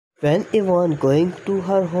When Yvonne going to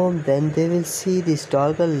her home, then they will see the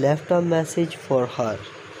stalker left a message for her.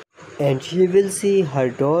 And she will see her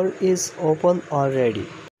door is open already.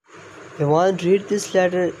 Yvonne read this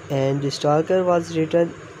letter and the stalker was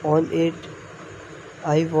written on it,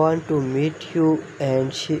 I want to meet you,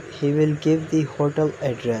 and he will give the hotel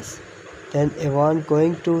address. Then Yvonne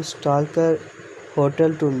going to Stalker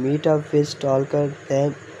hotel to meet up with Stalker.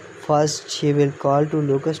 Then first she will call to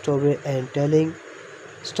Lucas Dobre and telling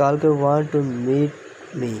Stalker want to meet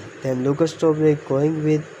me. Then Lucas Dobre going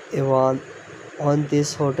with Yvonne on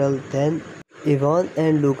this hotel. Then Yvonne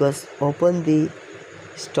and Lucas open the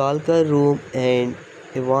Stalker room and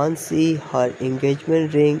Yvonne see her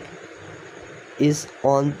engagement ring is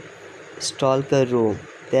on Stalker room.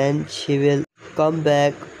 Then she will come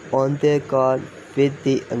back on their car with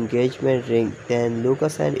the engagement ring. Then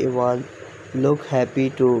Lucas and Yvonne look happy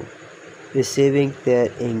to receiving their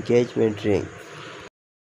engagement ring.